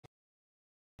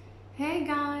Hey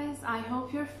guys, I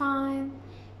hope you're fine.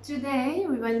 Today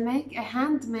we will make a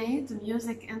handmade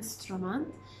music instrument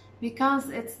because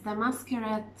it's the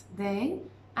masquerade day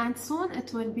and soon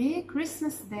it will be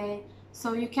Christmas day,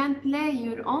 so you can play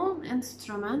your own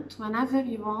instrument whenever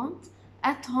you want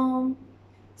at home.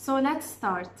 So let's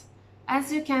start.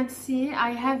 As you can see, I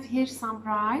have here some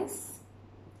rice.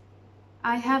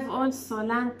 I have also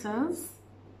lentils,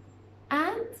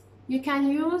 and you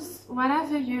can use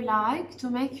whatever you like to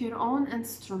make your own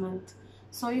instrument.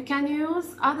 So you can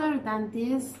use other than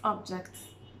these objects.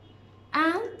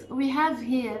 And we have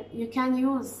here, you can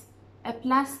use a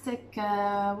plastic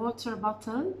water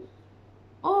bottle,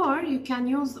 or you can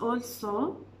use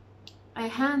also a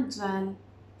hand gel,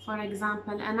 for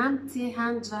example, an empty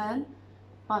hand gel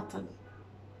bottle.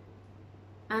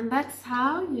 And that's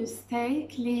how you stay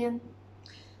clean.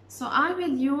 So I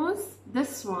will use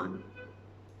this one.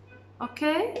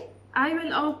 Okay, I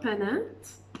will open it,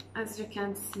 as you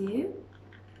can see.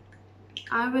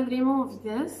 I will remove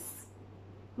this,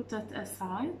 put it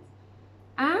aside,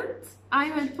 and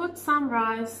I will put some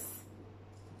rice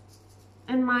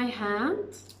in my hand,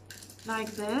 like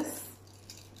this.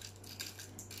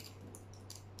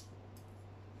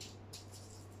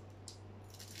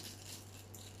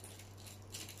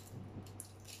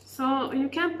 So you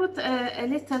can put a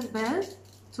little bit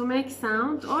to make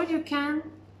sound, or you can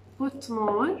put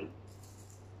more,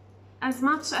 as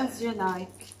much as you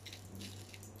like.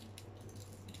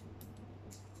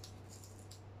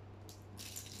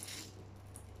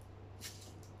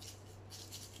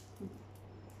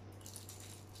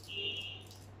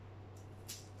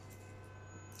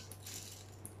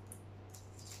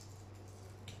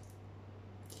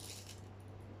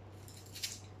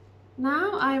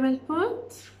 Now I will put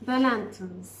the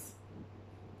lentils.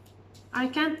 I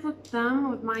can put them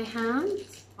with my hand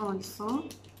also.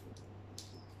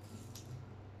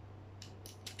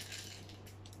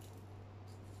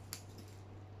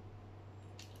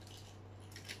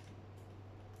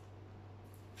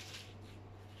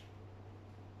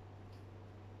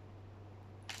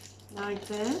 Like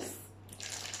this.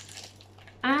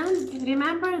 And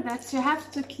remember that you have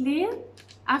to clean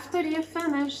after you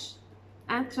finish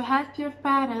and to help your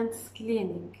parents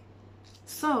cleaning.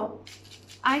 So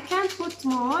I can put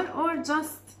more or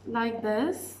just like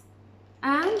this,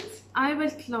 and I will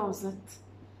close it.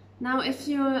 Now if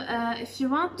you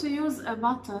want to use a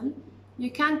bottle,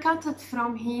 you can cut it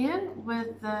from here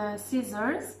with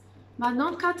scissors, but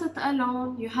don't cut it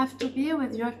alone. You have to be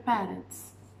with your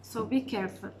parents, so be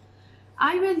careful.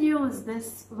 I will use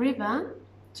this ribbon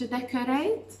to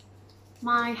decorate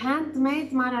my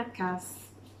handmade maracas.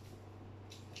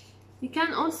 You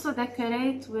can also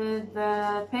decorate with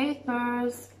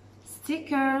papers,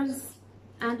 stickers,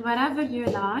 and whatever you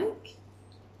like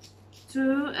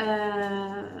to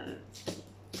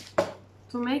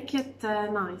make it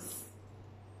nice.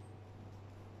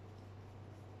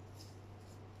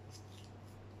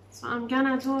 So I'm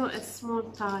gonna do a small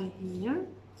tie here.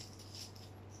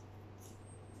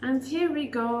 And here we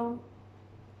go.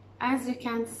 As you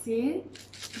can see,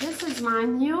 this is my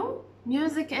new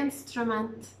music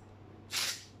instrument.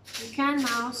 You can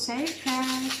now shake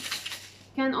it.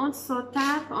 You can also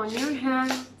tap on your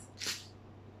hand.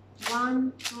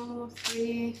 1, 2,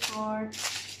 3, 4.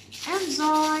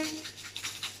 Enjoy!